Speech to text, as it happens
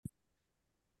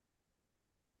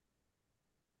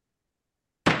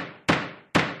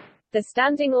The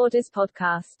Standing Orders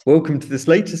Podcast. Welcome to this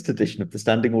latest edition of the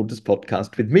Standing Orders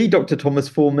Podcast with me, Dr. Thomas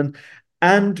Foreman,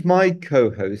 and my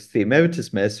co-host, the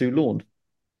Emeritus Mayor Sue Lorne.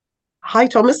 Hi,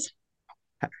 Thomas.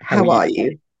 How are How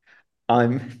you? are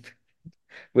you?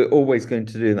 We're always going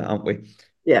to do that, aren't we?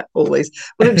 Yeah, always.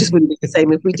 Well, it just wouldn't be the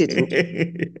same if we didn't.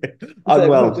 I'm So we'll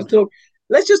well. just talk.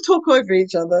 Let's just talk over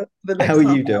each other for the How next are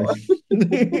half you doing? hour.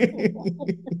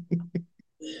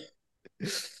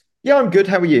 Yeah, I'm good.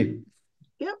 How are you?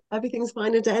 Yep, everything's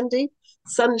fine and dandy.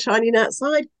 Sun shining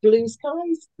outside, blue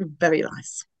skies, very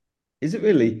nice. Is it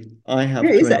really? I have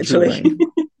It is torrential actually. rain.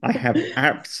 I have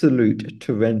absolute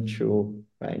torrential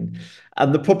rain.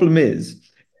 And the problem is,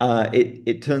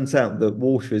 it turns out that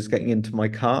water is getting into my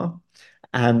car.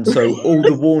 And so all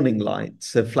the warning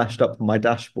lights have flashed up on my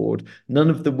dashboard. None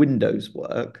of the windows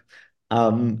work.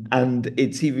 And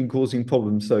it's even causing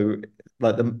problems. So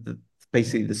like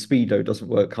basically the speedo doesn't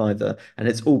work either. And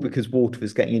it's all because water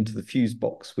is getting into the fuse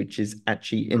box, which is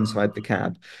actually inside the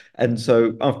cab. And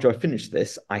so after I finish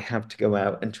this, I have to go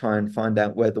out and try and find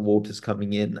out where the water's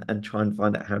coming in and try and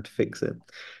find out how to fix it.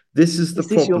 This is the Is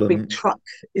this your big problem. truck?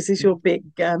 Is this your big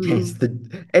Yes,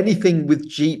 anything with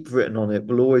Jeep written on it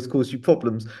will always cause you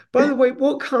problems. By the way,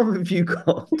 what car have you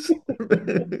got?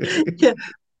 Yeah,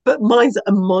 but mine's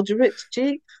a moderate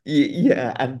Jeep.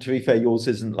 Yeah, and to be fair, yours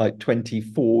isn't like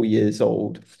 24 years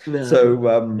old. No. So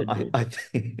I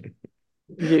think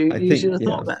You should have yeah.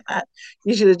 thought about that.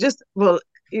 You should have just, well,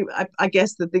 I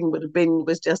guess the thing would have been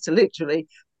was just to literally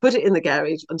put it in the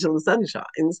garage until the sun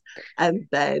shines and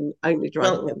then only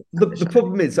drive it when Well, the sun the is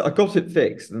problem is I got it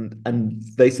fixed and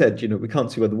they said, we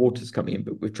can't see where the water's coming in,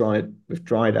 but we've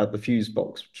dried out the fuse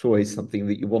box, which is always something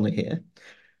that you want to hear.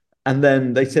 And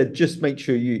then they said, just make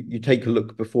sure you take a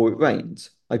look before it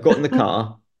rains. I got in the shining.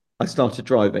 car, I started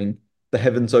driving, the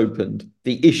heavens opened,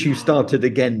 the issue started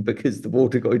again because the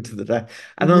water got into the tank.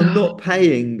 And I'm No. not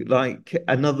paying like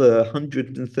another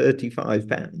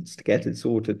 £135 to get it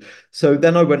sorted. So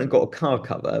then I went and got a car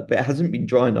cover, but it hasn't been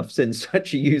dry enough since to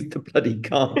actually use the bloody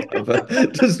car cover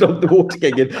to stop the water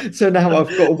getting in. So now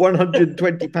I've got a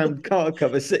 £120 car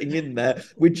cover sitting in there,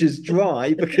 which is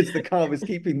dry because the car was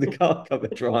keeping the car cover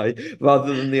dry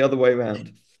rather than the other way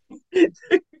around.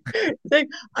 So,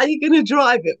 are you going to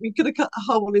drive it? We could have cut a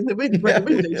hole in the wind where Yeah, the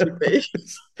window should be.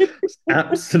 it's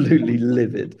absolutely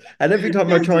livid. And every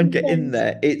time I That's try and get in intense.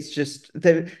 there, it's just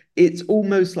there. It's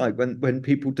almost like when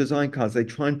people design cars, they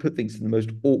try and put things in the most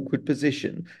awkward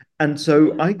position. And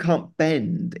so I can't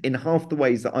bend in half the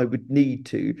ways that I would need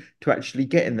to actually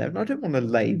get in there. And I don't want to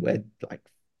lay where like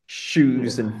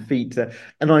shoes No. and feet are.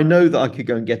 And I know that I could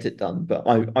go and get it done, but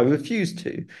I refuse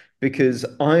to because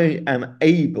I am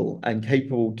able and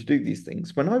capable to do these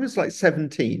things. When I was like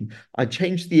 17, I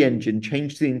changed the engine,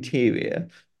 changed the interior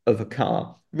of a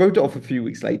car, wrote it off a few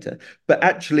weeks later. But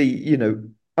actually,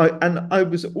 I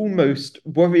was almost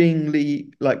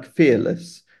worryingly like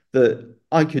fearless that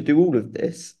I could do all of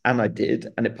this, and I did,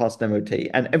 and it passed MOT,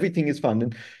 and everything is fine.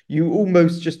 And you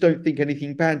almost just don't think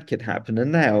anything bad could happen.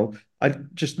 And now I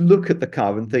just look at the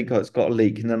car and think, oh, it's got a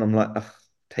leak, and then I'm like, oh,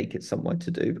 take it somewhere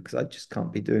to do because I just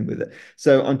can't be doing with it.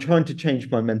 So I'm trying to change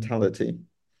my mentality.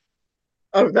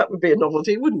 Oh, that would be a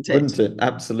novelty, wouldn't it? Wouldn't it?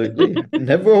 Absolutely.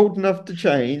 Never old enough to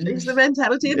Change the change.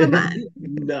 mentality of a man?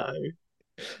 No,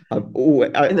 I've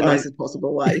always, in the nicest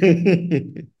possible way.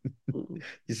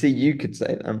 you see, you could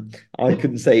say that. I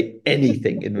couldn't say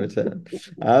anything in return.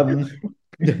 Women's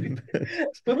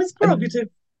And prerogative.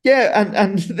 yeah,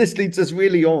 and this leads us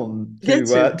really on Get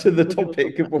to to the what we're going to talk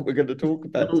topic of about. what we're going to talk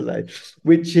about today,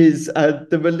 which is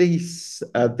the release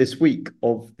this week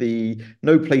of the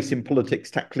No Place in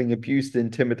Politics Tackling Abuse and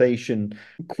Intimidation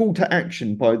call to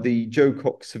action by the Jo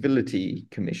Cox Civility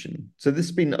Commission. So this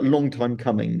has been a long time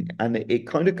coming, and it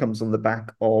kind of comes on the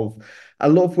back of a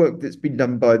lot of work that's been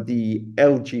done by the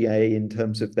LGA in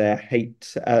terms of their hate.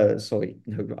 Sorry,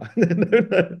 no,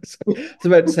 no. It's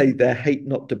about to say their hate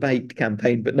not debate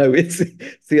campaign, but no, it's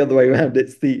the other way around.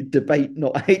 It's the debate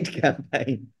not hate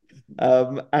campaign,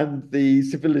 and the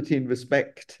civility and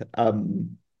respect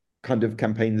kind of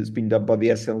campaign that's been done by the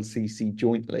SLCC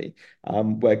jointly,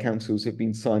 where councils have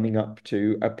been signing up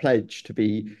to a pledge to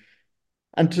be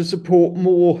and to support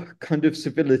more kind of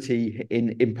civility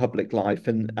in public life.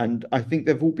 And I think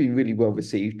they've all been really well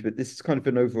received, but this is kind of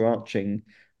an overarching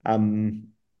um,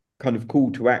 kind of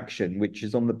call to action, which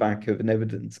is on the back of an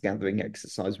evidence gathering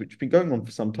exercise, which has been going on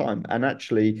for some time and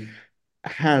actually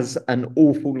has an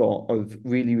awful lot of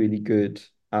really, really good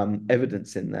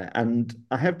evidence in there. And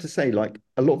I have to say, like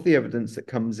a lot of the evidence that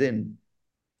comes in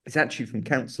is actually from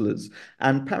councillors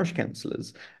and parish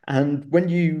councillors. And when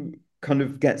you kind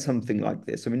of get something like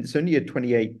this. I mean, it's only a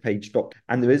 28-page doc,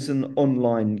 and there is an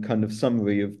online kind of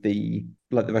summary of the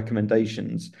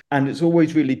recommendations. And it's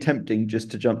always really tempting just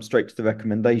to jump straight to the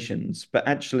recommendations. But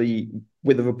actually,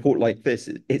 with a report like this,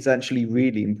 it's actually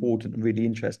really important and really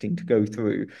interesting to go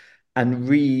through and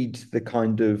read the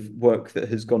kind of work that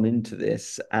has gone into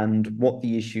this and what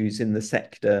the issues in the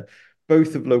sector,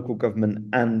 both of local government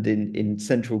and in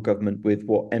central government, with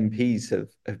what MPs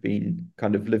have been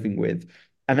kind of living with,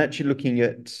 and actually looking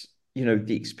at,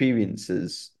 the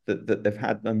experiences that they've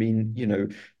had. I mean,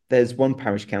 there's one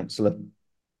parish councillor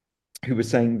who was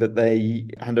saying that they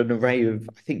had an array of,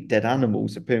 I think, dead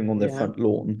animals appearing on their front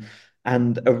lawn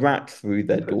and a rat through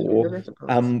their door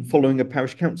following a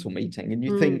parish council meeting. And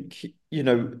you think,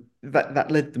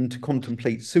 that led them to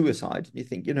contemplate suicide. And you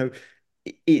think,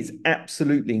 it's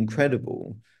absolutely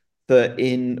incredible that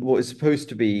in what is supposed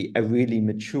to be a really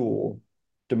mature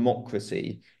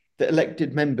democracy, that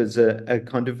elected members are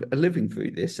kind of living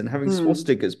through this and having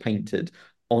swastikas painted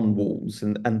on walls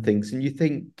and things. And you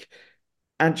think,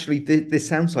 actually, this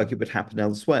sounds like it would happen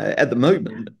elsewhere. At the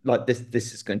moment, like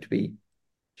this is going to be,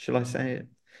 shall I say it?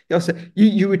 Yeah, so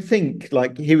you would think,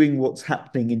 like, hearing what's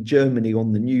happening in Germany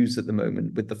on the news at the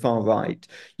moment with the far right,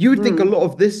 you would think a lot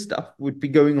of this stuff would be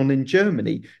going on in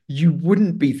Germany. You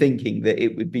wouldn't be thinking that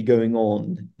it would be going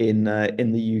on in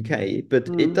the UK, but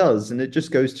it does, and it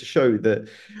just goes to show that,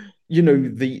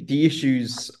 the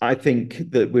issues, I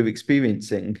think, that we're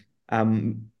experiencing,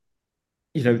 that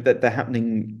they're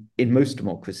happening in most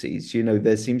democracies.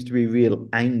 There seems to be real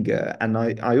anger, and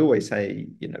I always say,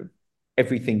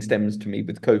 everything stems to me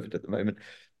with COVID at the moment.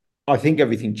 I think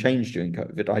everything changed during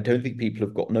COVID. I don't think people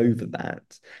have gotten over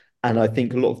that. And I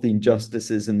think a lot of the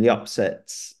injustices and the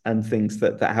upsets and things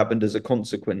that happened as a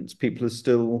consequence, people are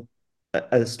still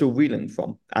reeling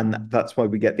from. And that's why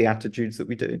we get the attitudes that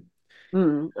we do.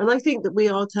 And I think that we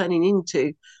are turning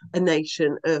into a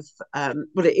nation of,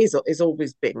 it's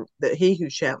always been that he who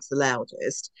shouts the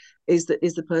loudest is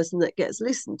the person that gets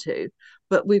listened to.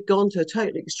 But we've gone to a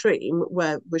total extreme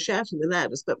where we're shouting the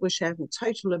loudest, but we're shouting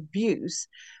total abuse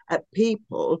at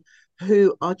people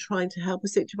who are trying to help a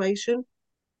situation.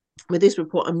 With this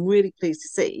report, I'm really pleased to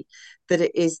see that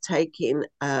it is taking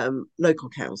local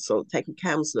council, taking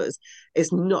councillors.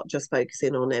 It's not just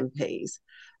focusing on MPs.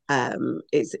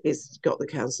 It's got the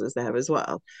councillors there as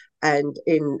well. And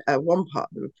in one part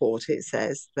of the report, it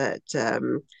says that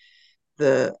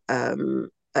the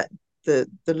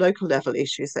local level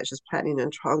issues such as planning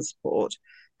and transport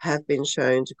have been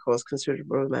shown to cause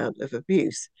considerable amount of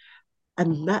abuse,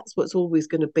 and that's what's always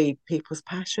going to be people's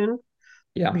passion.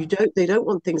 Yeah, they don't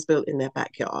want things built in their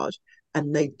backyard,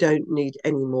 and they don't need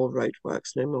any more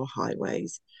roadworks, no more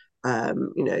highways.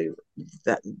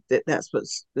 That's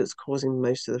that's causing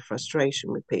most of the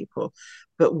frustration with people.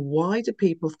 But why do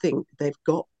people think they've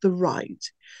got the right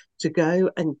to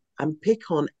go and pick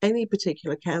on any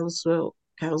particular councillor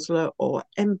or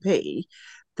MP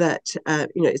that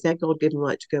is their God-given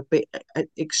right to go be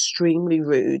extremely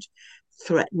rude,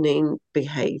 threatening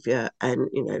behaviour, and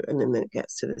then it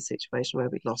gets to the situation where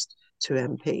we've lost 2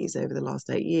 MPs over the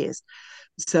last 8 years.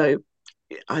 So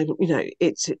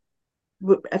it's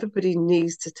everybody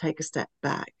needs to take a step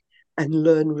back and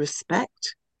learn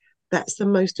respect. That's the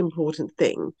most important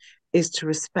thing, is to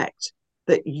respect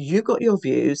that you got your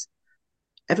views,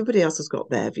 everybody else has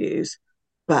got their views,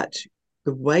 but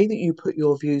the way that you put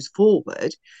your views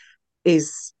forward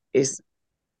is it's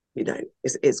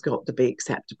got to be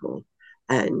acceptable.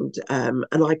 And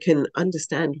I can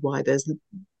understand why there's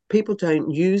people don't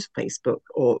use Facebook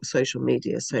or social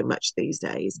media so much these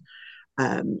days,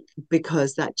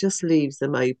 because that just leaves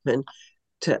them open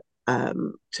to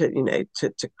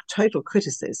total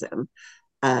criticism.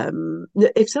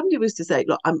 If somebody was to say,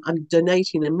 look, I'm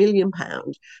donating £1 million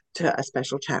to a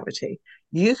special charity,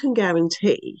 you can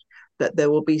guarantee that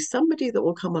there will be somebody that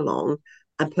will come along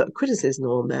and put a criticism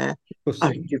on there.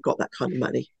 Oh, you've got that kind of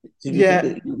money, so you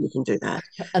think you can do that.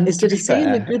 And instead of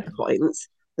seeing the good points,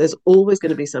 there's always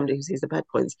going to be somebody who sees the bad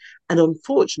points. And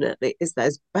unfortunately, it's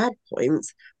those bad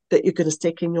points that you're going to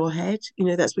stick in your head.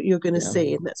 That's what you're going to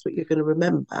see, and that's what you're going to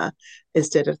remember,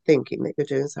 instead of thinking that you're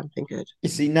doing something good. You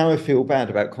see, now I feel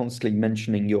bad about constantly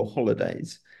mentioning your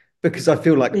holidays, because I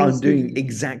feel like I'm doing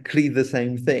exactly the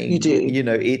same thing. You do.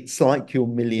 It's like your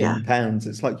 £1 million.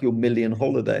 It's like your million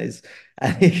holidays.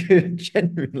 And you could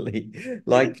genuinely,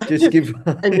 just give...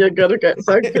 And you're going to get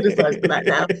so criticised for that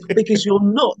now, because you're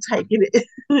not taking it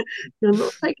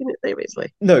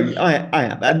seriously. No, I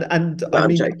am. And I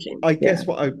mean, joking. I guess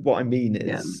what I mean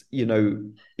is,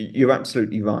 you're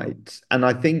absolutely right. And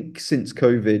I think since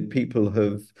COVID, people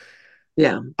have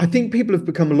Yeah. I think people have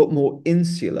become a lot more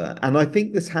insular, and I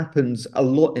think this happens a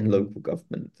lot in local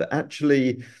government. That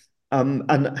actually, and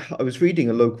I was reading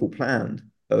a local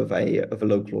plan of a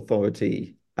local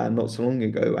authority not so long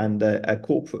ago, and a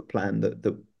corporate plan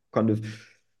that kind of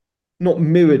not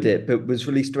mirrored it, but was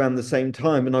released around the same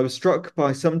time. And I was struck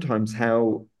by sometimes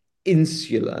how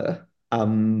insular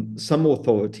some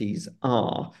authorities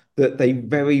are, that they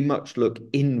very much look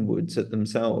inwards at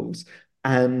themselves.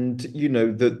 And,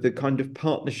 the kind of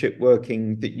partnership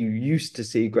working that you used to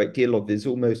see a great deal of is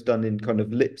almost done in kind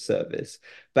of lip service.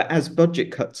 But as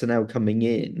budget cuts are now coming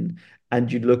in,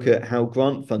 and you look at how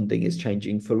grant funding is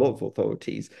changing for a lot of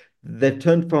authorities, they've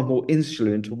turned far more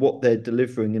insular into what they're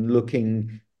delivering and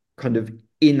looking kind of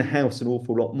in-house an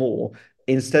awful lot more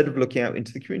instead of looking out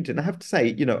into the community. And I have to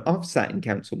say, I've sat in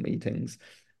council meetings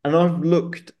and I've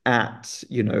looked at,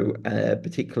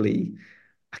 particularly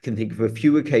I can think of a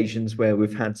few occasions where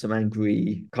we've had some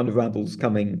angry kind of rabbles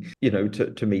coming,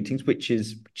 to meetings, which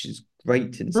is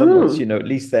great in some ways, Mm. at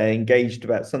least they're engaged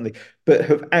about something, but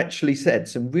have actually said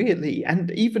some really, and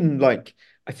even like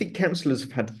I think councillors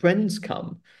have had friends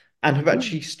come and have Mm.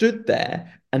 actually stood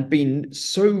there and been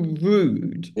so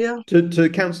rude Yeah. to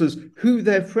councillors who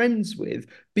they're friends with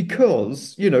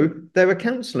because, they're a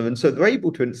councillor and so they're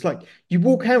able to. And it's like you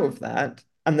walk out of that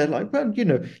and they're like, well,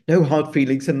 no hard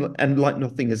feelings and like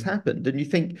nothing has happened. And you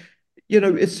think,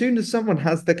 as soon as someone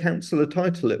has the councillor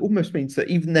title, it almost means that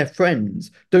even their friends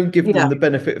don't give them Yeah. the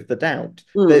benefit of the doubt.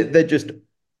 Mm. They're just,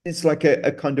 it's like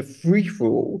a kind of free for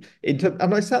all.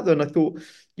 And I sat there and I thought,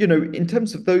 in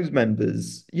terms of those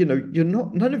members, you're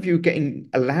not, none of you are getting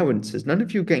allowances, none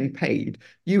of you are getting paid.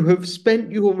 You have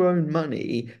spent your own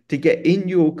money to get in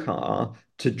your car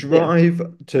to Yeah. drive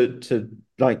to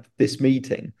like this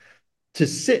meeting, to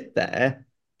sit there,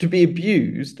 to be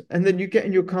abused, and then you get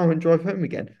in your car and drive home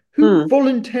again. Who Mm.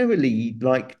 voluntarily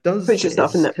like does Put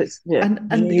yourself in this? that place. Yeah.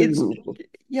 And it's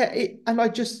yeah, and I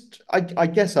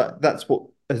guess that's what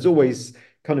has always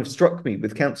kind of struck me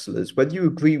with councillors, whether you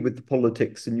agree with the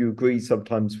politics and you agree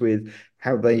sometimes with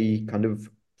how they kind of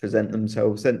present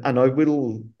themselves, and I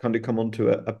will kind of come on to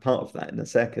a part of that in a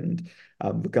second,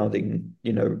 regarding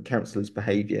councillors'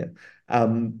 behaviour.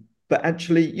 But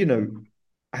actually,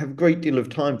 I have a great deal of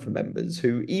time for members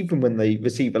who, even when they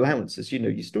receive allowances,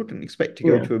 you still didn't expect to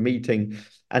go Yeah. to a meeting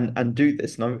and do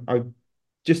this. And I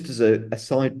just as a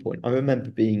side point, I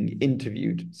remember being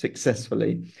interviewed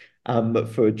successfully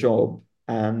for a job,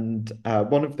 and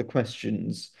one of the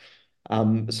questions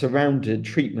surrounded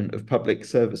treatment of public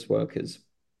service workers,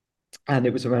 and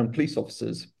it was around police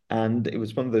officers. And it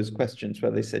was one of those questions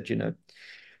where they said,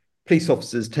 police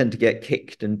officers tend to get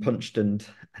kicked and punched and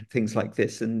things like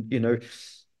this. And,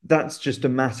 that's just a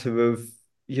matter of,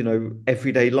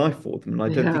 everyday life for them. And I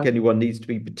don't think Yeah. anyone needs to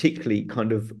be particularly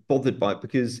kind of bothered by it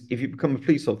because if you become a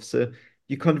police officer,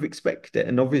 you kind of expect it.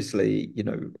 And obviously,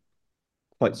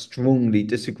 quite strongly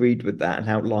disagreed with that and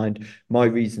outlined my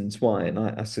reasons why. And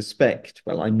I suspect,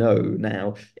 well, I know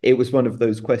now, it was one of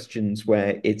those questions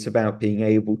where it's about being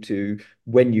able to,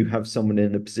 when you have someone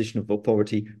in a position of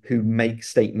authority who makes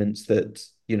statements that,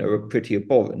 are pretty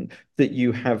abhorrent, that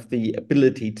you have the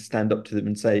ability to stand up to them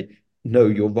and say, no,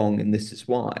 you're wrong, and this is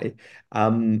why.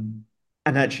 And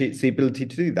actually, it's the ability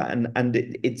to do that. And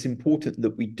it's important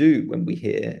that we do, when we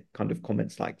hear kind of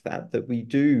comments like that, that we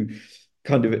do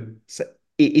kind of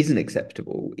it isn't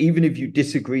acceptable, even if you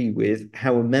disagree with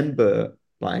how a member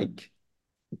like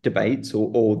debates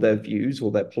or their views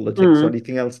or their politics or Mm.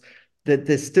 anything else, that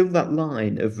there's still that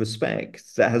line of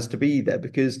respect that has to be there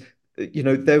because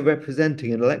they're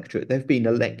representing an electorate. They've been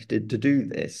elected to do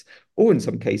this, or in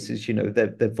some cases,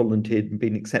 they've volunteered and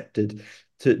been accepted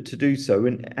to do so.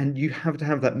 And you have to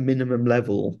have that minimum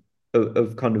level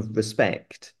of kind of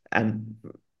respect, and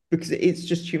because it's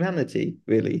just humanity,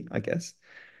 really, I guess.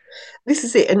 This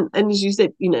is it. And as you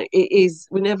said, it is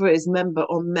whenever it's member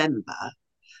on member,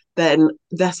 then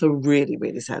that's a really,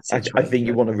 really sad I think you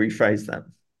situation. want to rephrase that.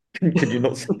 Can you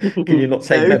not can you not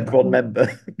say No. member on member?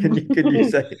 Can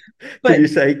But you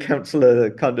say councillor,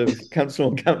 kind of councillor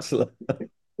on councillor?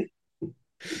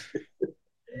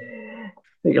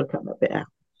 you'll cut that bit out.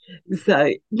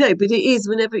 So no, but it is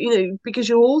whenever, because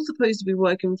you're all supposed to be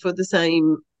working for the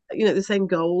same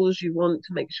goals. You want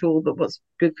to make sure that what's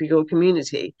good for your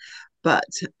community. But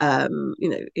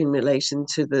in relation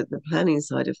to the planning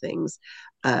side of things,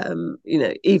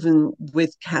 even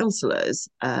with councillors,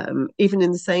 even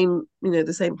in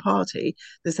the same party,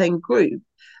 the same group,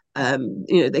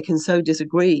 they can so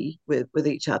disagree with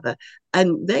each other,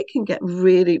 and they can get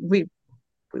really. We've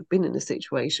been in a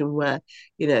situation where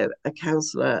a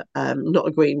councillor not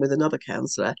agreeing with another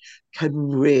councillor can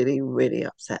really, really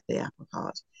upset the apple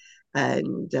cart.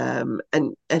 and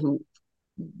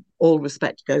all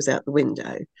respect goes out the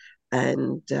window,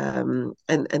 and then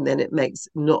it makes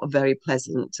not a very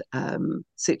pleasant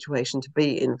situation to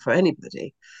be in for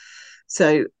anybody.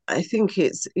 So I think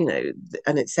it's,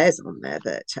 and it says on there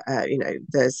that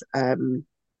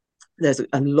there's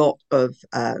a lot of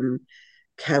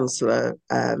counsellor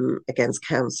against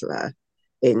counsellor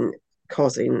in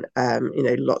causing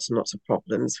lots and lots of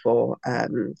problems for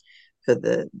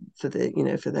the for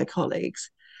their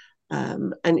colleagues,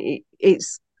 and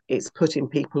it's putting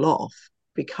people off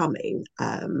becoming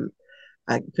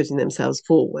putting themselves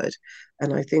forward.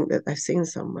 And I think that I've seen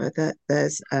somewhere that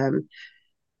there's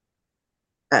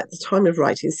at the time of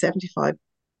writing 75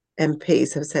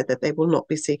 MPs have said that they will not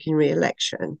be seeking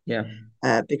re-election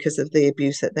because of the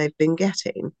abuse that they've been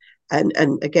getting, and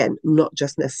again, not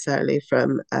just necessarily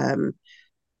from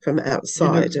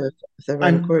outside of their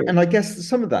own group. And I guess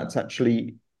some of that's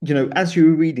actually, as you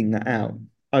were reading that out,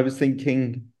 I was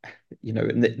thinking,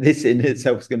 and this in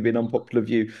itself is going to be an unpopular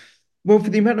view. Well, for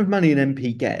the amount of money an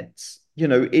MP gets,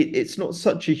 it's not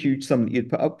such a huge sum that you'd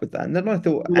put up with that. And then I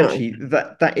thought, actually,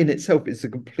 that in itself is a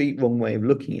complete wrong way of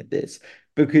looking at this,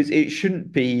 because it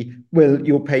shouldn't be, well,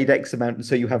 you're paid X amount, and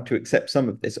so you have to accept some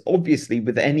of this. Obviously,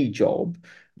 with any job,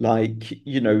 like,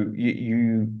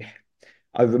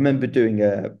 I remember doing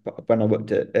when I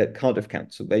worked at Cardiff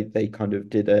Council, they kind of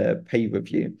did a pay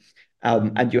review.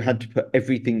 And you had to put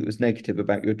everything that was negative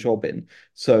about your job in.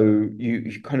 So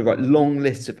you kind of write long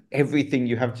lists of everything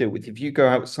you have to deal with. If you go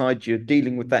outside, you're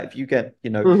dealing with that. If you get,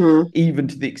 even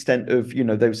to the extent of, they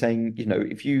were saying,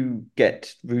 if you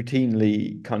get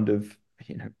routinely kind of,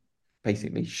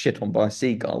 basically shit on by a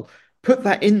seagull, put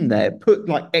that in there, put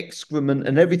like excrement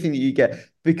and everything that you get,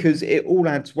 because it all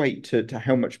adds weight to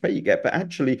how much pay you get. But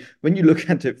actually, when you look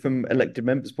at it from elected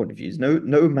members' point of view,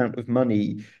 no amount of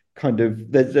money kind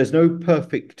of, there's no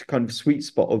perfect kind of sweet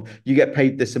spot of you get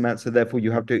paid this amount, so therefore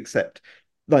you have to accept.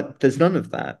 Like, there's none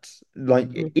of that. Like,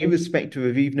 irrespective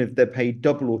of even if they're paid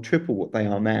double or triple what they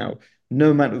are now,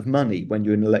 no amount of money when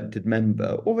you're an elected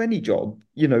member or any job,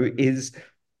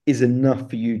 is enough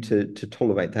for you to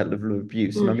tolerate that level of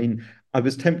abuse. And I mean, I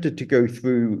was tempted to go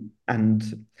through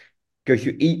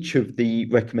each of the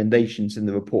recommendations in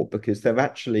the report, because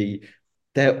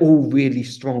they're all really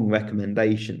strong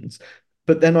recommendations.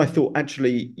 But then I thought,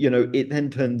 actually, it then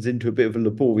turns into a bit of a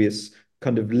laborious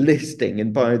kind of listing,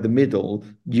 and by the middle,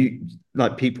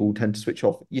 people tend to switch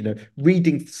off.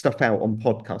 Reading stuff out on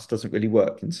podcasts doesn't really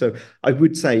work. And so I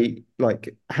would say,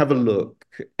 like, have a look,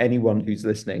 anyone who's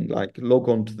listening, like, log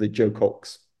on to the Jo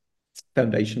Cox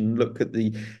Foundation, look at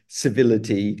the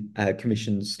Civility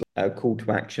Commission's call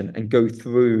to action, and go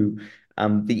through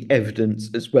the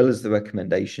evidence as well as the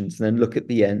recommendations, and then look at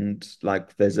the end,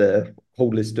 like there's a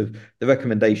whole list of the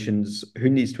recommendations, who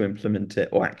needs to implement it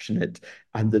or action it,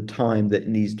 and the time that it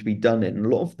needs to be done in. A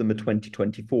lot of them are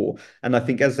 2024. And I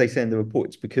think, as they say in the report,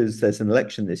 it's because there's an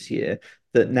election this year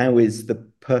that now is the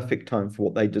perfect time for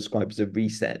what they describe as a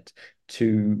reset,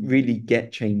 to really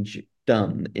get change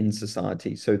done in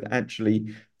society, so that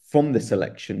actually from this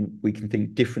election we can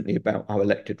think differently about our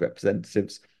elected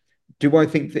representatives. Do I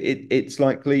think that it's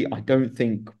likely? I don't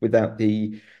think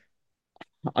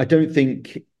I don't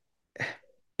think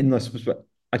in this perspective,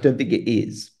 I don't think it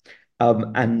is.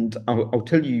 And I'll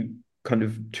tell you kind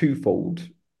of twofold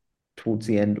towards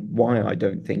the end why I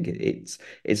don't think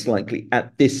it's likely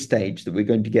at this stage that we're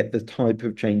going to get the type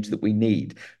of change that we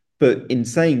need. But in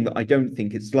saying that I don't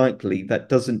think it's likely, that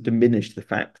doesn't diminish the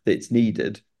fact that it's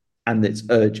needed and it's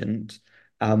urgent,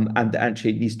 and that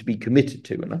actually it needs to be committed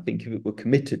to. And I think if it were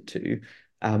committed to,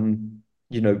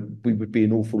 we would be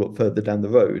an awful lot further down the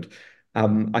road.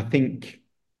 I think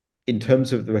in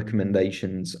terms of the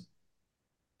recommendations,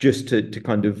 just to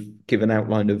kind of give an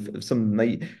outline of some of them,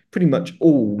 they pretty much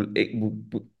all,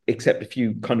 except if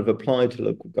you kind of apply to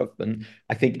local government,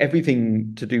 I think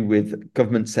everything to do with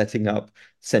government setting up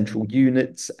central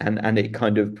units and it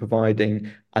kind of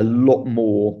providing a lot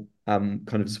more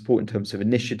kind of support in terms of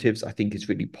initiatives, I think is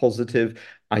really positive.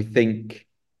 I think,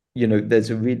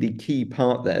 there's a really key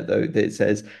part there, though, that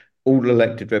says all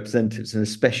elected representatives, and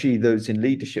especially those in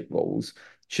leadership roles,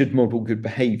 should model good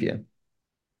behavior.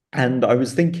 And I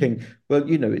was thinking, well,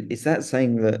 is that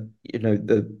saying that,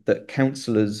 that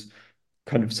councillors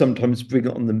kind of sometimes bring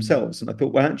it on themselves? And I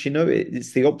thought, well, actually, no,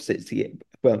 it's the opposite.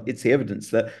 It's the evidence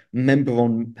that member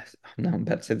on, now I'm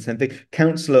about to say the same thing,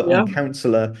 councillor on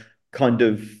councillor kind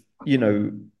of,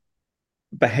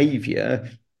 behavior,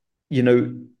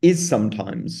 is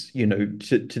sometimes,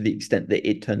 to the extent that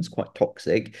it turns quite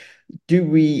toxic. Do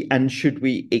we and should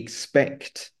we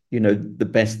expect, the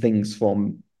best things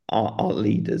from our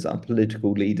leaders, our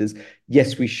political leaders.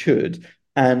 Yes, we should.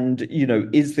 And,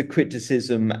 is the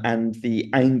criticism and the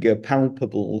anger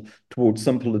palpable towards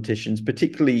some politicians,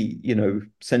 particularly,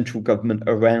 central government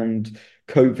around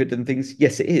COVID and things?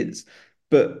 Yes, it is.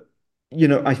 But,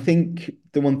 I think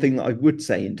the one thing that I would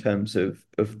say in terms of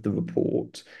the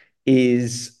report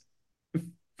is,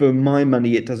 for my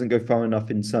money, it doesn't go far enough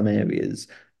in some areas.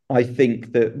 I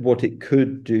think that what it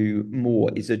could do more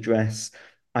is address,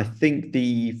 I think,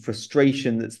 the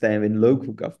frustration that's there in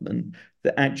local government,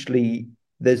 that actually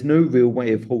there's no real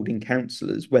way of holding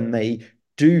councillors when they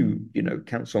do,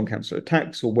 council on council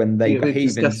attacks, or when they We've behave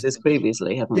in. discussed this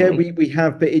previously, haven't Yeah, we? we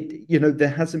have, but there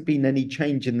hasn't been any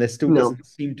change, and there still No. doesn't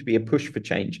seem to be a push for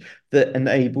change that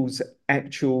enables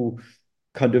actual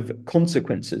kind of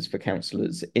consequences for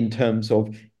councillors, in terms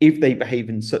of, if they behave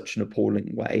in such an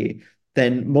appalling way,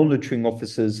 then monitoring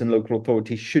officers and local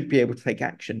authorities should be able to take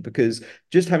action, because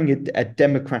just having a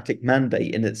democratic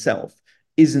mandate in itself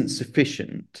isn't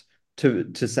sufficient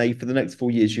to say, for the next 4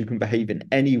 years you can behave in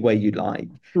any way you like,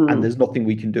 and there's nothing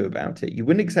we can do about it. You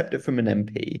wouldn't accept it from an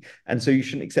MP, and so you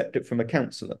shouldn't accept it from a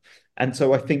councillor. And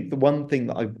so I think the one thing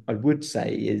that I would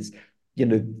say is,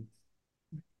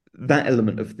 that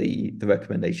element of the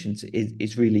recommendations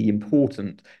is really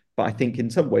important, but I think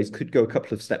in some ways could go a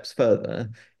couple of steps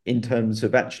further, in terms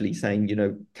of actually saying,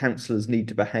 councillors need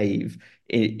to behave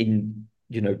in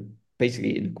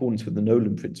basically in accordance with the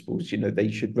Nolan principles.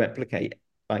 They should replicate,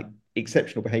 like,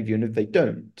 exceptional behaviour, and if they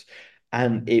don't,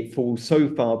 and it falls so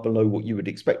far below what you would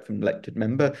expect from an elected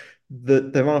member,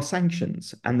 that there are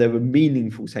sanctions, and there are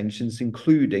meaningful sanctions,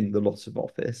 including the loss of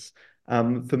office,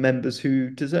 for members who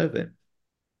deserve it.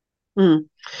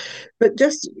 But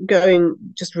just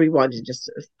rewinding just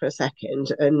for a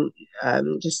second, and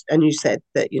you said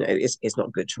that it's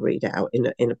not good to read out in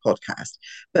a podcast,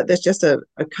 but there's just a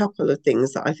couple of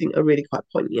things that I think are really quite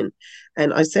poignant.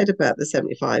 And I said about the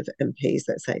 75 MPs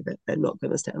that say that they're not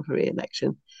going to stand for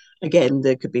re-election. Again,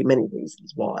 there could be many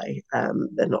reasons why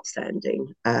they're not standing.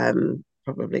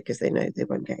 Probably because they know they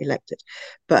won't get elected.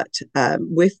 But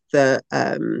with the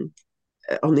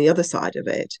on the other side of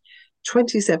it,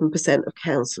 27% of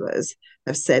councillors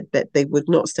have said that they would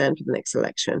not stand for the next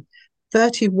election.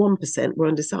 31% were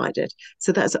undecided.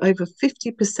 So that's over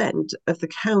 50% of the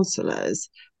councillors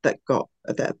that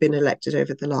have been elected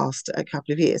over the last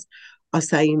couple of years are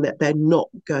saying that they're not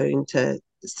going to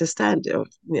stand. Or,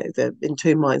 they're in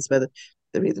two minds whether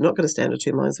they're either not going to stand, or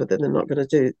two minds whether they're not going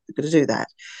to do that.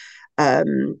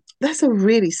 That's a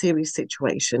really serious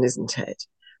situation, isn't it?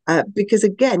 Because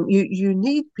again, you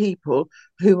need people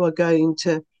who are going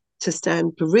to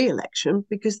stand for re-election,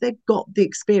 because they've got the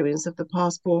experience of the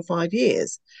past 4 or 5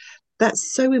 years.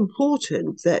 That's so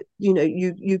important that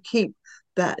you keep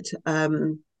that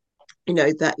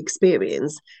that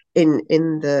experience in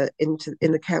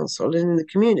the council and in the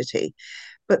community.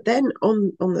 But then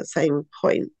on the same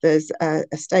point, there's a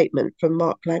statement from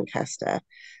Mark Lancaster,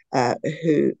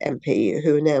 MP,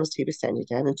 who announced he was standing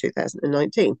down in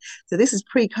 2019. So this is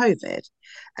pre-COVID.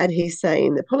 And he's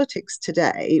saying that politics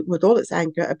today, with all its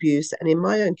anger, abuse, and in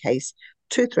my own case,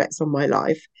 2 threats on my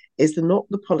life, is not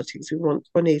the politics we want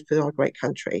or need for our great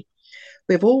country.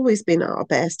 We've always been at our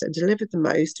best and delivered the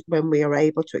most when we are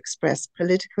able to express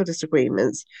political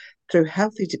disagreements through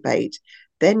healthy debate,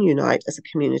 then unite as a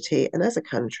community and as a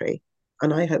country.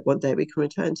 And I hope one day we can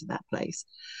return to that place.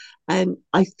 And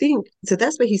I think, so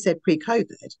that's what he said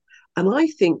pre-COVID. And I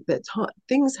think that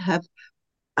things have,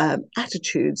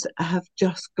 attitudes have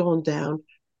just gone down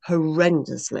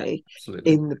horrendously.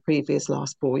 Absolutely. In the previous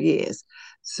last 4 years.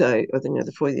 So,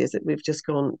 the 4 years that we've just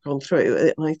gone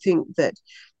through. And I think that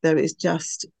there is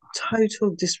just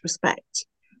total disrespect.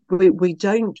 We're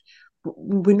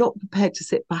not prepared to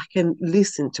sit back and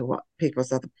listen to what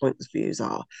people's other points of views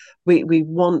are. We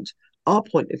want our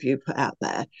point of view put out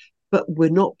there, but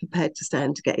we're not prepared to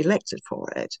stand to get elected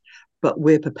for it. But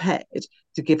we're prepared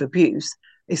to give abuse,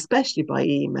 especially by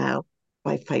email,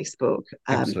 by Facebook,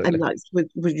 and like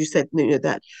what you said,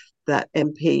 that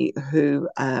MP who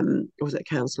was a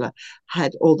councillor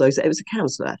had all those. It was a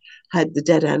councillor had the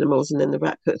dead animals and then the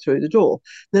rat put through the door.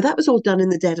 Now that was all done in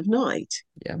the dead of night.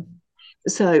 Yeah.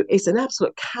 So it's an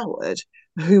absolute coward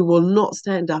who will not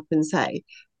stand up and say,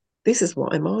 "This is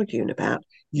what I'm arguing about.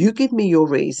 You give me your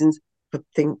reasons."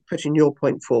 Putting your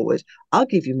point forward, I'll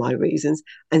give you my reasons,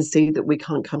 and see that we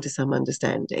can't come to some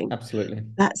understanding. Absolutely.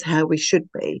 That's how we should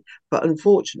be. But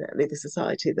unfortunately, the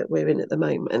society that we're in at the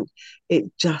moment,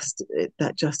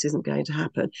 that just isn't going to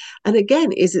happen. And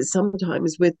again, is it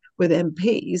sometimes with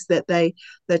MPs that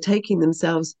they're taking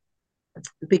themselves,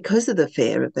 because of the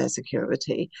fear of their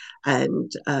security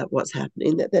and what's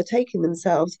happening, that they're taking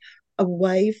themselves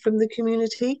away from the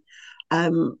community. I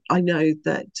know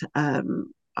that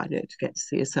to get to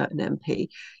see a certain MP,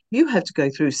 you have to go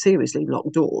through seriously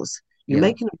locked doors. You Yeah,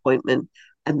 make an appointment,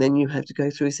 and then you have to go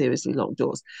through seriously locked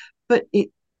doors. But it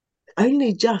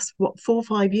only just 4 or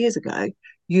 5 years ago,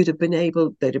 they'd have been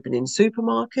in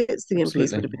supermarkets, the MPs would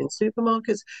absolutely. have been in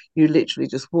supermarkets. You literally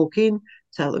just walk in,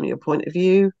 tell them your point of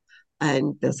view,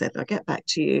 and they'll say, I'll get back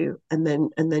to you, and then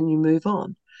you move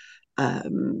on.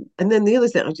 And then the other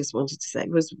thing I just wanted to say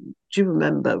was, do you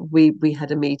remember we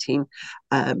had a meeting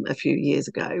a few years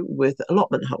ago with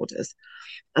allotment holders,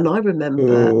 and I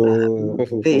remember Oh.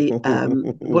 the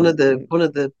one of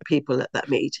the people at that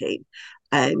meeting,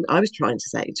 and I was trying to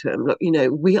say to him, look,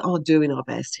 we are doing our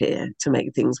best here to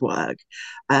make things work.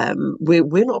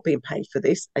 We're not being paid for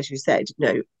this, as you said.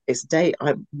 It's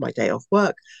my day off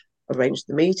work. Arrange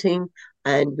the meeting,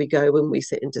 and we go and we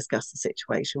sit and discuss the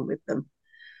situation with them.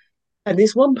 And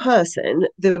this one person,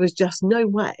 there was just no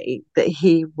way that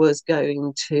he was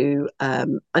going to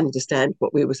understand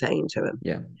what we were saying to him.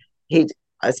 Yeah. He'd,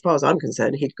 as far as I'm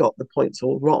concerned, he'd got the points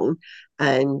all wrong.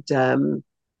 And then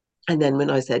when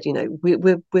I said,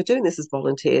 we're doing this as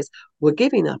volunteers, we're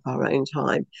giving up our own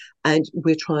time, and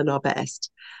we're trying our best.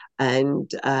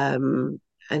 And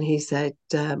he said,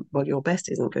 well, your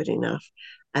best isn't good enough.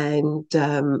 And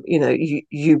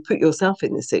you put yourself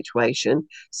in this situation,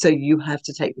 so you have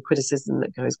to take the criticism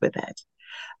that goes with it.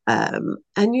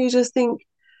 And you just think,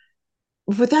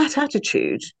 with that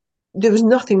attitude, there was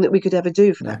nothing that we could ever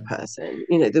do for No. that person.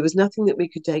 There was nothing that we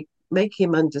could make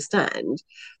him understand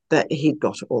that he'd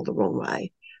got it all the wrong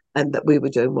way, and that we were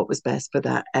doing what was best for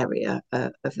that area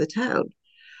of the town.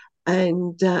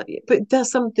 And but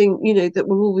there's something that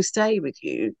will always stay with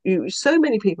you. So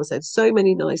many people said so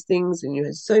many nice things, and you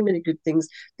had so many good things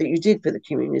that you did for the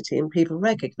community, and people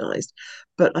recognised.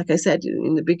 But like I said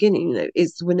in the beginning,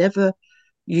 it's whenever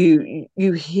you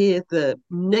hear the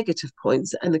negative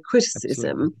points and the Absolutely.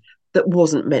 criticism that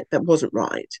wasn't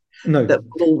right, No. that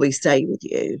will always stay with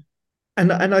you.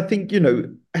 And I think,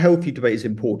 healthy debate is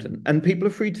important, and people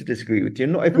are free to disagree with you.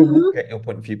 Not everyone will Mm-hmm. get your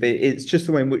point of view, but it's just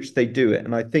the way in which they do it.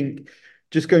 And I think,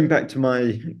 just going back to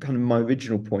my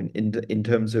original point in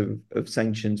terms of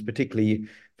sanctions, particularly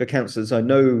for councillors, I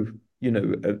know,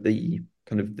 the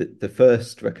the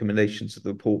first recommendations of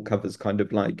the report covers kind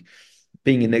of like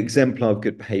being an exemplar of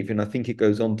good behavior. And I think it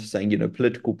goes on to saying,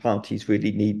 political parties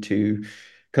really need to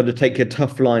kind of take a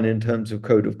tough line in terms of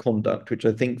code of conduct, which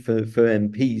I think for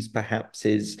MPs perhaps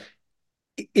is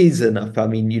enough. I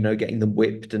mean, getting them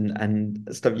whipped and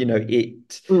stuff,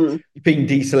 it Mm. being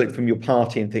deselected from your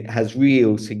party and think has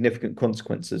real significant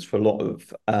consequences for a lot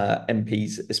of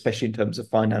MPs, especially in terms of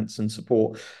finance and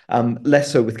support.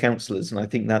 Less so with councillors, and I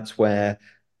think that's where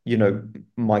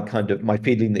my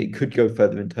feeling that it could go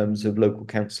further in terms of local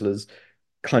councillors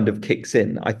kind of kicks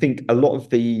in. I think a lot of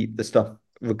the stuff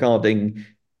regarding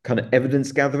kind of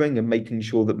evidence gathering and making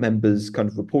sure that members kind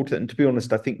of report it. And to be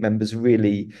honest, I think members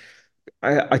really,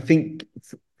 I think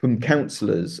from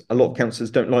councillors, a lot of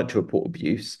councillors don't like to report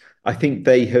abuse. I think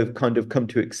they have kind of come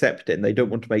to accept it, and they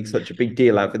don't want to make such a big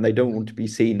deal out of it, and they don't want to be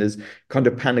seen as kind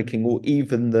of panicking, or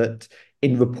even that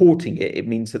in reporting it, it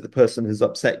means that the person has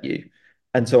upset you.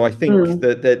 And so I think Mm.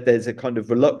 that there's a kind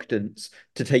of reluctance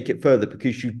to take it further,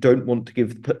 because you don't want to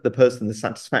give the person the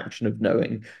satisfaction of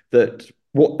knowing that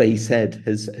what they said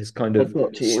has kind That's of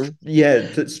not to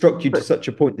you. struck you to But such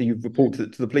a point that you've reported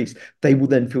it to the police. They will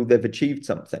then feel they've achieved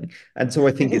something. And so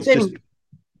I but think you it's just think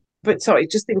but sorry,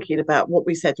 just thinking about what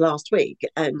we said last week,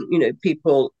 and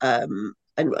people, and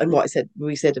what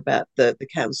we said about the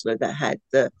counsellor that had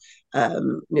the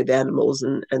animals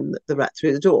and the rat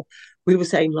through the door. We were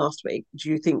saying last week, do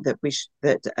you think that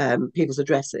people's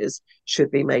addresses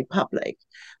should be made public?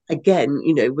 Again,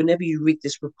 whenever you read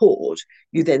this report,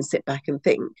 you then sit back and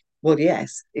think, well,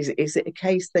 yes, is it a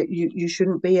case that you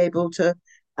shouldn't be able to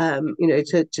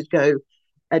to go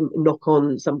and knock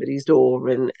on somebody's door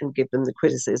and give them the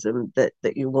criticism that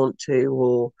you want to,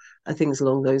 or things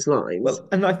along those lines? well,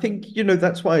 and I think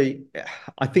that's why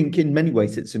I think in many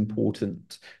ways it's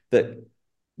important that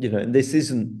and this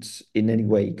isn't in any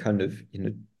way kind of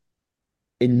in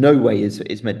no way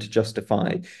is meant to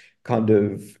justify kind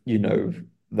of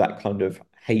that kind of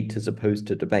hate as opposed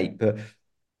to debate, but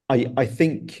I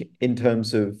think in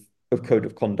terms of code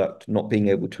of conduct, not being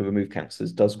able to remove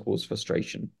councillors does cause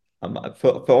frustration,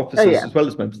 for Oh officers yeah. as well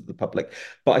as members of the public.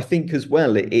 But I think as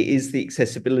well, it is the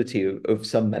accessibility of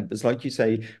some members, like you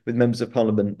say, with members of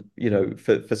parliament,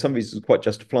 for some reasons, quite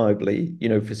justifiably,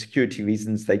 for security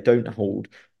reasons, they don't hold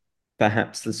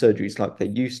perhaps the surgeries like they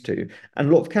used to. And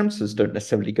a lot of councillors don't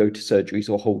necessarily go to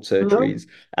surgeries or hold No. surgeries.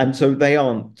 And so they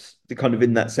aren't kind of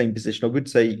in that same position. I would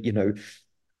say,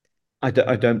 I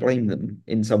don't blame them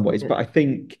in some ways, Yeah. but I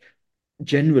think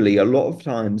generally a lot of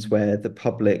times where the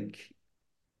public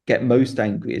get most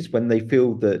angry is when they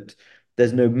feel that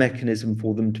there's no mechanism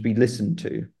for them to be listened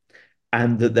to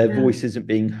and that their Yeah. voice isn't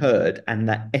being heard, and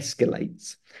that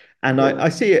escalates. And Yeah. I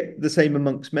see it the same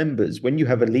amongst members. When you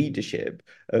have a leadership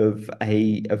of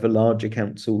a larger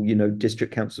council,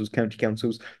 district councils, county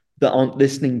councils that aren't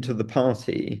listening to the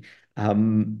party,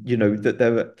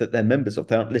 that they're members of,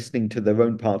 they aren't listening to their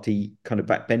own party kind of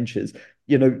backbenchers,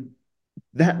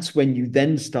 that's when you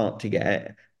then start to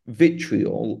get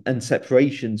vitriol and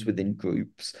separations within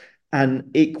groups, and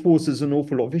it causes an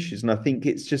awful lot of issues. And I think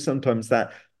it's just sometimes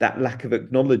that lack of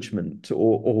acknowledgement,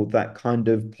 or that kind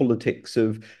of politics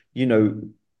of,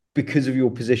 because of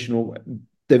your position, or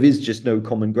there is just no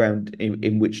common ground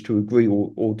in which to agree,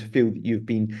 or to feel that you've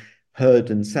been heard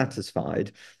and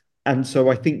satisfied. And so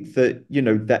I think that,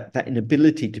 that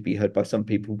inability to be heard by some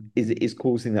people is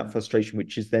causing that frustration,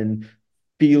 which is then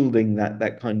fielding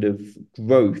that kind of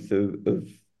growth of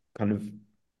kind of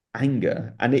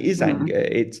anger. And it is Mm. anger.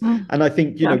 Mm. And I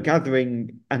think, Yeah.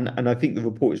 gathering, and I think the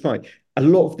report is right. A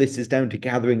lot of this is down to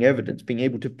gathering evidence, being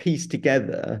able to piece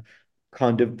together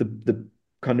kind of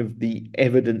the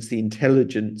evidence, the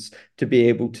intelligence, to be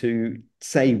able to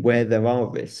say where there are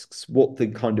risks, what the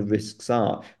kind of risks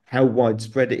are, how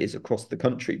widespread it is across the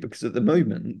country. Because at the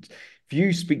moment, if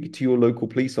you speak to your local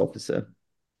police officer,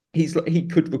 he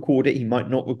could record it, he might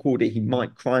not record it, he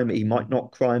might crime it, he might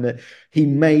not crime it, he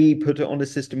may put it on a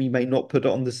system, he may not put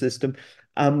it on the system.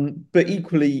 But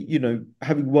equally,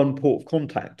 having one port of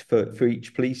contact for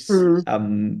each police,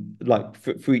 Mm. like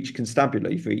for each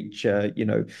constabulary, for each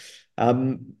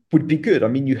would be good. I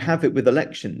mean, you have it with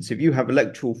elections. If you have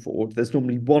electoral fraud, there's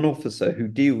normally one officer who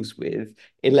deals with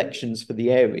elections for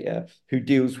the area, who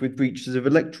deals with breaches of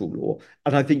electoral law.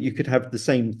 And I think you could have the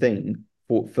same thing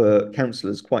for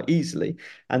councillors quite easily.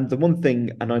 And the one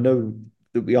thing, and I know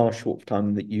that we are short of time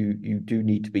and that you do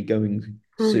need to be going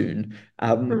Mm. soon,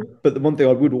 Mm. but the one thing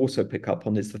I would also pick up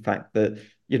on is the fact that,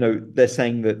 they're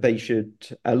saying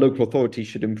that local authorities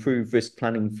should improve risk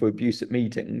planning for abuse at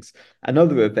meetings and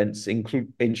other events,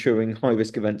 include ensuring high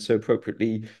risk events are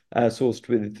appropriately sourced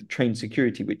with trained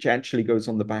security, which actually goes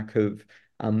on the back of,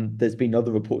 there's been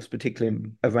other reports, particularly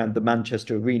around the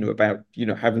Manchester Arena, about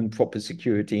having proper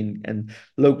security, and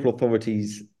local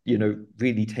authorities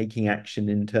really taking action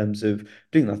in terms of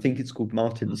doing. I think it's called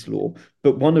Martin's Law,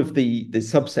 but one of the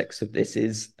subsects of this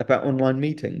is about online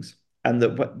meetings, and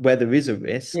that where there is a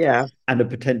risk Yeah. and a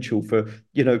potential for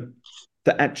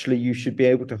that actually you should be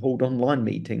able to hold online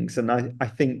meetings. And I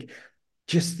think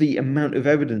just the amount of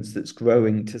evidence that's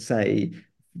growing to say,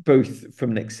 both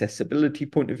from an accessibility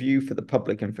point of view for the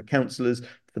public and for councillors,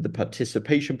 for the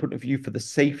participation point of view, for the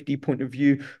safety point of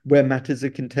view, where matters are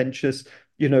contentious,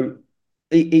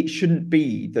 it shouldn't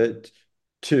be that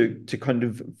to kind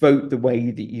of vote the way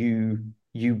that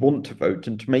you want to vote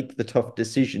and to make the tough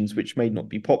decisions which may not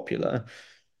be popular.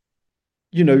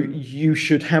 You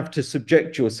should have to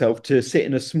subject yourself to sit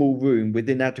in a small room with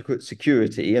inadequate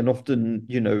security, and often,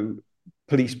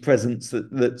 police presence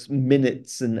that's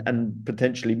minutes and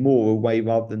potentially more away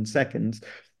rather than seconds.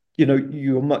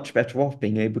 You're much better off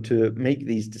being able to make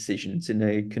these decisions in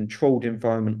a controlled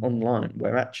environment online,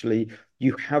 where actually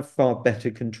you have far better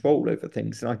control over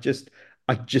things. And I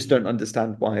just don't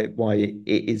understand why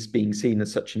it is being seen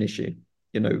as such an issue,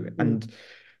 Mm. and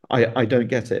I don't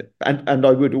get it. And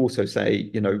I would also say,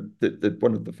 that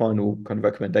one of the final kind of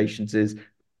recommendations is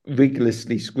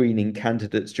rigorously screening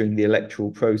candidates during the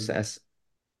electoral process.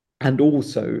 And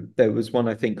also there was one,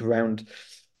 I think, around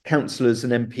councillors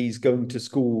and MPs going to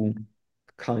school,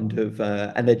 kind of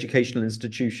and educational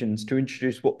institutions, to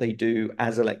introduce what they do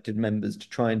as elected members, to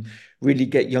try and really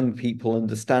get young people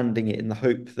understanding it, in the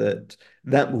hope that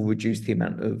that will reduce the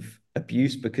amount of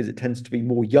abuse, because it tends to be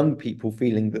more young people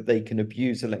feeling that they can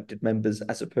abuse elected members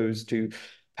as opposed to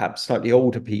perhaps slightly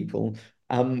older people.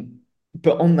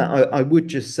 But on that, I would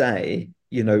just say,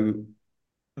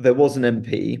 there was an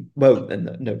MP. Well,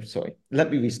 no, sorry.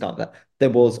 Let me restart that. There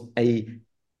was a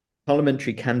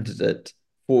parliamentary candidate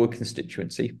for a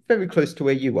constituency very close to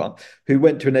where you are, who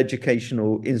went to an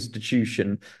educational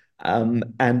institution,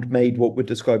 and made what were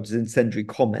described as incendiary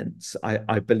comments.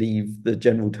 I believe the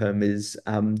general term is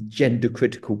gender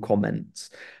critical comments,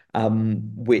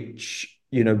 which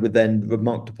were then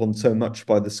remarked upon so much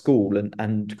by the school,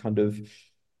 and kind of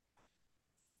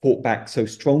fought back so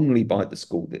strongly by the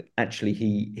school, that actually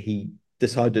he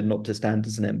decided not to stand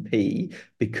as an MP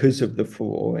because of the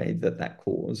furore that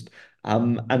caused.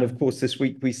 And of course, this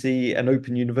week we see an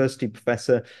Open University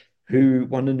professor who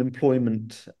won an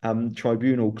employment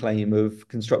tribunal claim of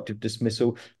constructive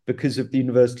dismissal because of the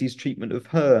university's treatment of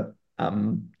her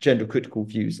gender critical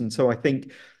views. And so I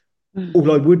think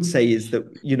all I would say is that,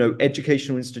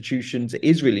 educational institutions, it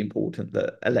is really important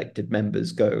that elected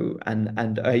members go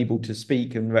and are able to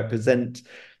speak and represent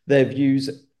their views.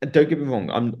 Don't get me wrong,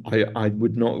 I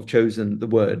would not have chosen the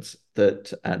words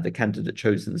that the candidate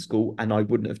chose in the school, and I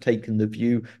wouldn't have taken the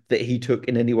view that he took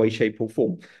in any way, shape, or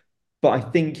form. But I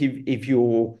think if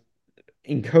you're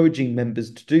encouraging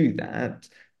members to do that,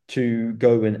 to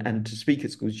go and to speak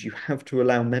at schools, you have to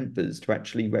allow members to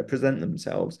actually represent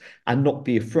themselves and not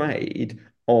be afraid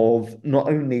of not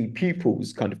only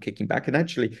pupils kind of kicking back. And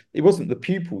actually, it wasn't the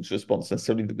pupils' response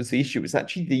necessarily that was the issue, it's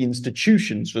actually the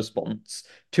institution's response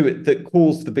to it that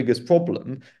caused the biggest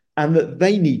problem. And that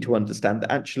they need to understand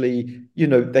that actually,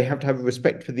 they have to have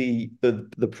respect for the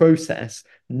process,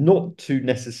 not to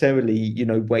necessarily,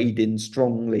 wade in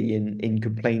strongly in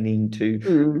complaining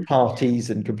to parties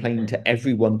and complaining to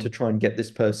everyone to try and get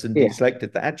this person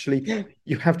deselected. That actually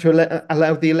you have to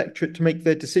allow the electorate to make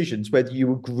their decisions, whether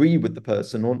you agree with the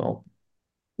person or not.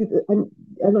 And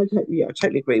I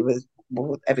totally agree with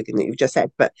everything that you've just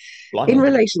said. But in Blimey.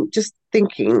 relation, just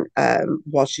thinking,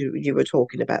 whilst you were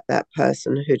talking about that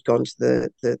person who'd gone to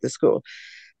the school,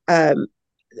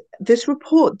 this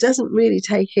report doesn't really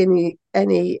take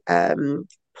any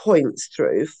points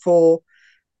through for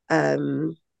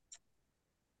the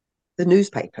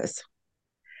newspapers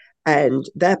and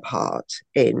their part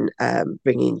in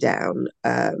bringing down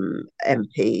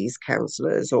MPs,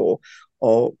 councillors, or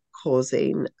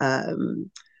causing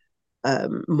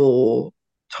more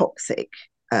toxic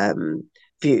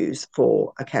views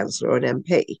for a councillor or an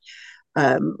MP.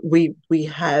 We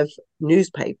have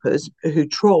newspapers who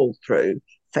trawl through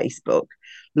Facebook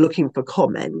looking for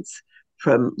comments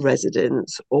from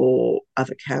residents or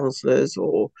other councillors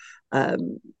or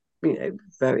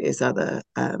various other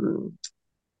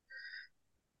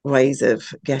ways of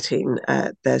getting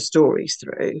their stories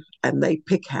through, and they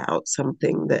pick out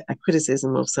something, that a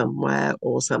criticism of somewhere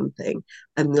or something,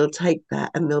 and they'll take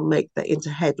that and they'll make that into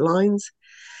headlines.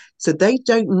 So they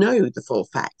don't know the full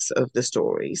facts of the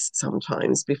stories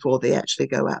sometimes before they actually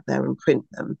go out there and print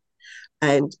them.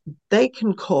 And they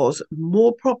can cause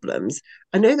more problems.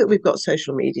 I know that we've got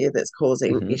social media that's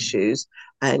causing issues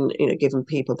and, giving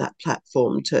people that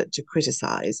platform to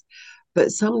criticize.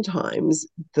 But sometimes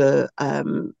the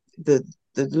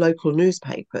local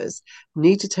newspapers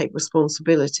need to take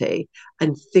responsibility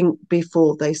and think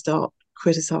before they start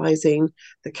criticising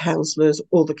the councillors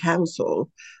or the council.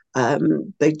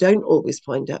 They don't always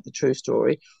find out the true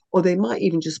story, or they might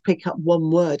even just pick up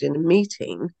one word in a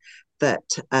meeting that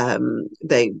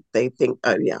they think,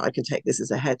 oh yeah, I can take this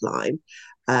as a headline,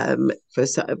 for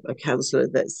a councillor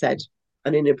that said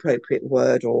an inappropriate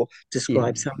word or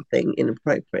describe something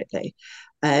inappropriately,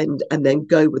 and then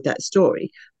go with that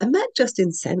story, and that just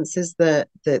incenses the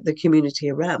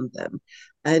community around them.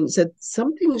 And so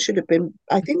something should have been,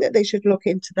 I think that they should look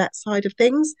into that side of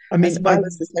things, I mean, as well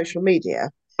as the social media.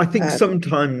 I think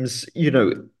sometimes,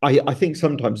 I think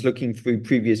sometimes looking through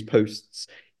previous posts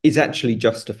is actually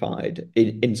justified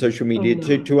in social media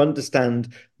to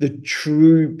understand the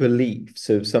true beliefs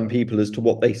of some people as to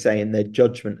what they say and their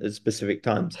judgment at specific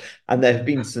times. And there have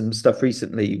been some stuff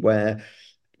recently where,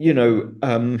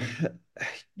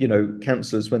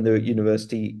 councillors, when they're at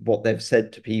university, what they've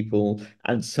said to people,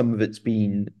 and some of it's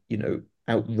been,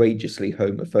 outrageously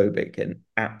homophobic and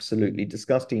absolutely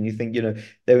disgusting. You think,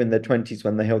 they're in their 20s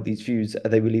when they held these views. Are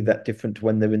they really that different to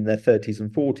when they're in their 30s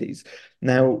and 40s?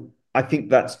 Now, I think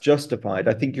that's justified.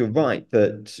 I think you're right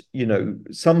that,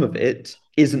 some of it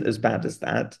isn't as bad as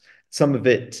that. Some of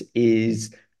it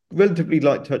is relatively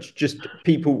light touch, just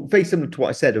people, very similar to what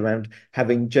I said around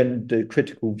having gender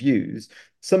critical views.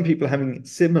 Some people having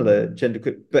similar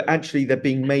but actually they're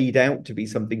being made out to be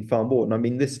something far more. And I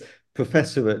mean, this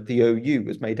professor at the OU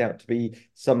was made out to be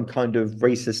some kind of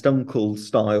racist uncle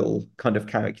style kind of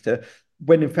character,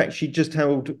 when in fact she just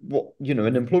held what,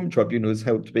 an employment tribunal is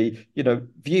held to be,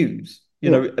 views,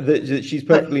 that she's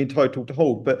perfectly entitled to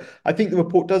hold. But I think the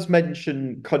report does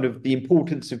mention kind of the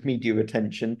importance of media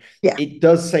attention. It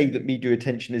does say that media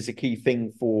attention is a key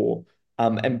thing for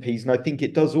MPs. And I think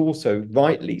it does also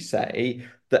rightly say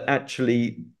that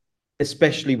actually,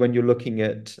 especially when you're looking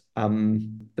at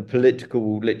the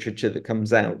political literature that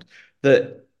comes out,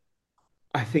 that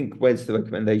I think, where's the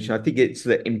recommendation? I think it's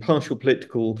that impartial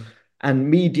political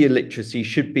And media literacy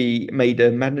should be made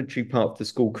a mandatory part of the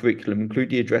school curriculum,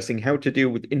 including addressing how to deal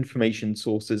with information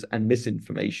sources and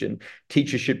misinformation.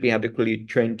 Teachers should be adequately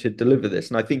trained to deliver this.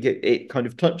 And I think it kind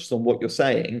of touches on what you're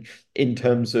saying in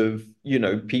terms of,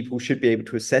 people should be able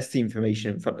to assess the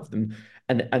information in front of them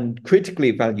and critically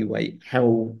evaluate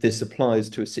how this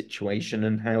applies to a situation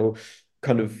and how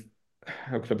kind of,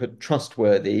 how can I put,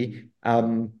 trustworthy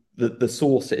the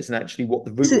source is and actually what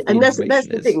the root of the And that's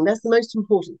information the is. thing. That's the most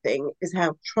important thing, is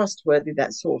how trustworthy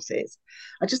that source is.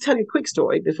 I'll just tell you a quick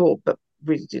story before, but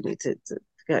really do need to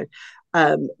go.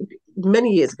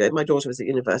 Many years ago, my daughter was at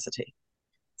university.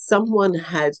 Someone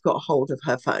had got hold of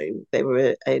her phone. They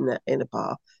were in a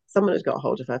bar. Someone had got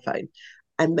hold of her phone,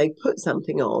 and they put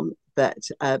something on that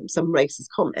some racist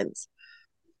comments.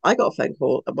 I got a phone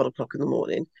call at 1 o'clock in the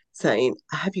morning saying,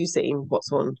 "Have you seen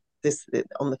what's on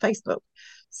the Facebook?"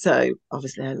 So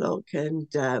obviously I look, and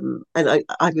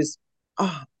I was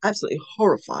absolutely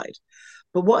horrified.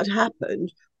 But what had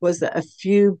happened was that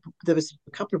there was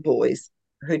a couple of boys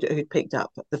who'd picked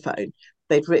up the phone.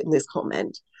 They'd written this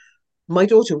comment. My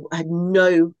daughter had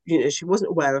she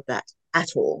wasn't aware of that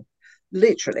at all.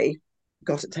 Literally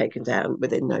got it taken down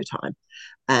within no time.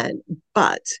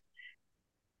 But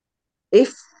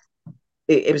if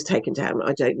it was taken down,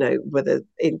 I don't know whether,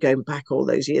 in going back all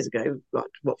those years ago, like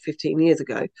 15 years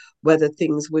ago, whether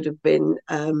things would have been,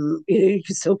 you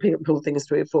could still pull things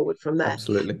through forward from there.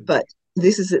 Absolutely. But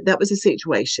that was a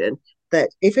situation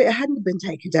that, if it hadn't been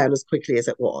taken down as quickly as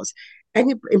it was,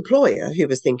 any employer who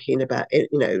was thinking about it,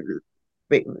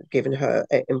 giving her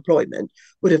employment,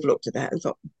 would have looked at that and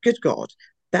thought, "Good God,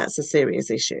 that's a serious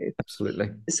issue."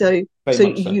 Absolutely. So Very much so.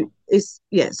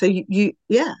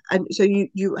 and so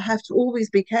you have to always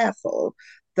be careful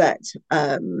that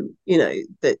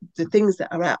that the things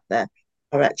that are out there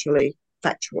are actually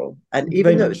factual. And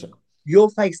even though it's your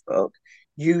Facebook,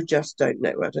 you just don't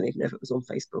know. I don't even know if it was on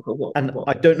Facebook or what. And What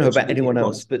I don't know social about media anyone it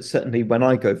else, was. but certainly when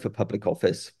I go for public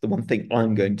office, the one thing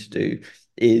I'm going to do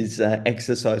is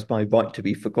exercise my right to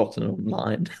be forgotten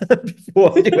online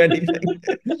before I do anything.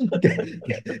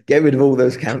 Get rid of all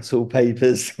those council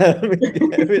papers, get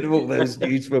rid of all those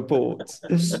news reports.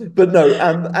 But no,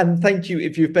 and thank you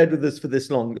if you've been with us for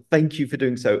this long. Thank you for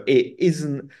doing so. It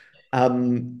isn't.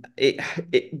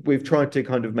 We've tried to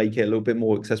kind of make it a little bit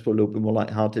more accessible, a little bit more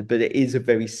lighthearted, but it is a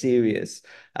very serious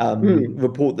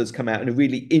report that's come out, and a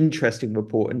really interesting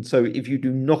report. And so if you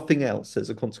do nothing else as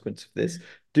a consequence of this,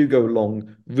 do go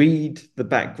along, read the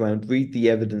background, read the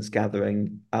evidence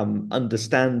gathering,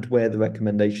 understand where the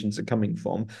recommendations are coming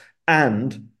from,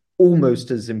 and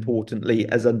almost as importantly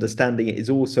as understanding it is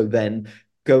also then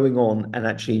going on and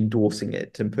actually endorsing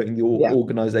it and putting your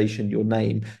organization, your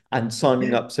name, and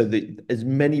signing up so that as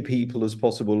many people as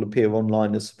possible appear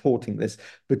online as supporting this,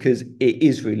 because it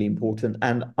is really important.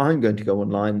 And I'm going to go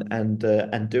online and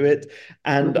do it.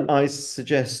 And I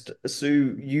suggest,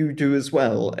 Sue, you do as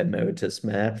well, Emeritus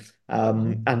Mayor.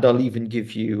 And I'll even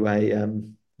give you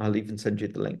I'll even send you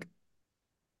the link.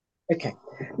 Okay.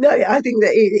 No, I think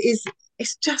that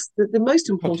it's just that the most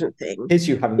important thing Here's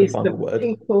you having the is final for word.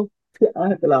 people. I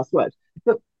have the last word,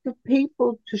 but for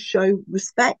people to show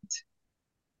respect.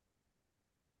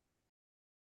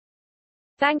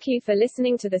 Thank you for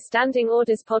listening to the Standing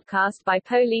Orders podcast by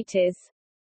Politis.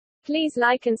 Please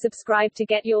like and subscribe to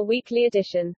get your weekly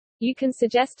edition. You can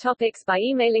suggest topics by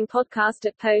emailing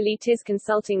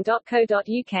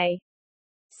podcast@politisconsulting.co.uk.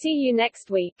 See you next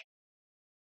week.